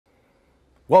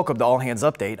Welcome to All Hands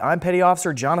Update. I'm Petty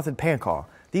Officer Jonathan Pancaw.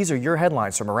 These are your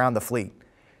headlines from around the fleet.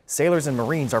 Sailors and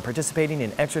Marines are participating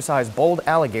in Exercise Bold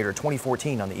Alligator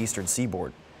 2014 on the eastern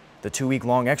seaboard. The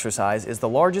two-week-long exercise is the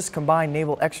largest combined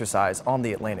naval exercise on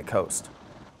the Atlantic coast.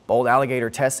 Bold Alligator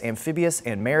tests amphibious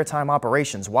and maritime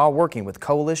operations while working with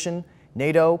coalition,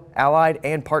 NATO, allied,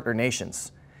 and partner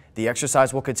nations. The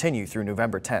exercise will continue through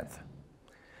November 10th.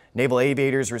 Naval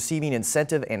Aviators receiving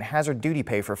incentive and hazard duty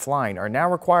pay for flying are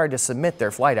now required to submit their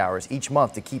flight hours each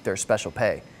month to keep their special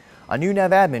pay. A new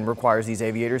NAVADMIN requires these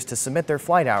aviators to submit their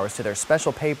flight hours to their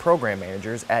special pay program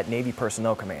managers at Navy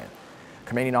Personnel Command.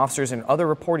 Commanding officers and other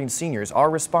reporting seniors are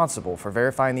responsible for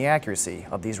verifying the accuracy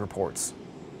of these reports.